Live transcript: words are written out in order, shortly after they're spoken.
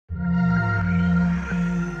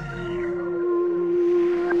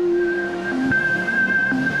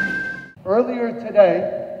earlier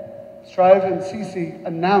today, Strive and Tsitsi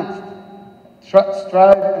announced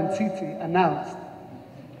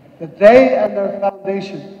that they and their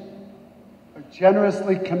foundation are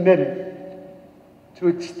generously committed to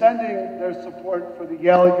extending their support for the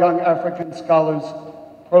Yale Young African Scholars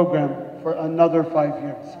program for another 5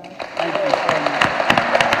 years. Thank you so much.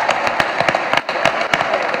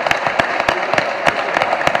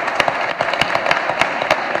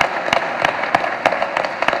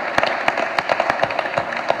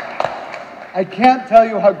 I can't tell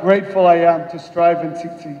you how grateful I am to Strive and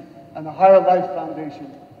Tsitsi and the Higherlife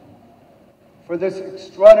Foundation for this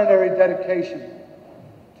extraordinary dedication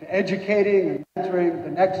to educating and mentoring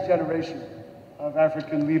the next generation of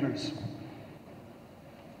African leaders.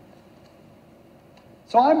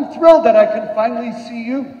 So I'm thrilled that I can finally see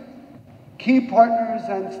you, key partners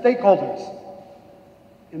and stakeholders,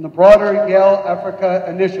 in the broader Yale Africa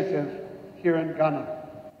initiative here in Ghana.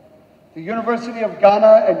 The University of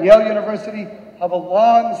Ghana and Yale University have a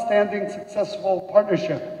long-standing successful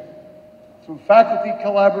partnership through faculty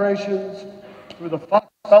collaborations, through the Fox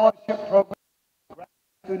Fellowship Program,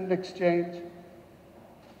 Student Exchange,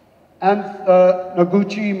 and the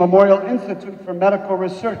Noguchi Memorial Institute for Medical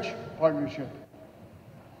Research Partnership.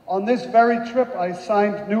 On this very trip, I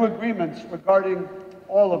signed new agreements regarding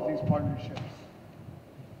all of these partnerships.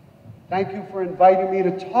 Thank you for inviting me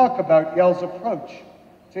to talk about Yale's approach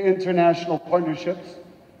to international partnerships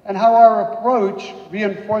and how our approach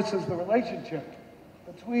reinforces the relationship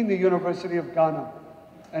between the University of Ghana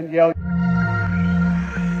and Yale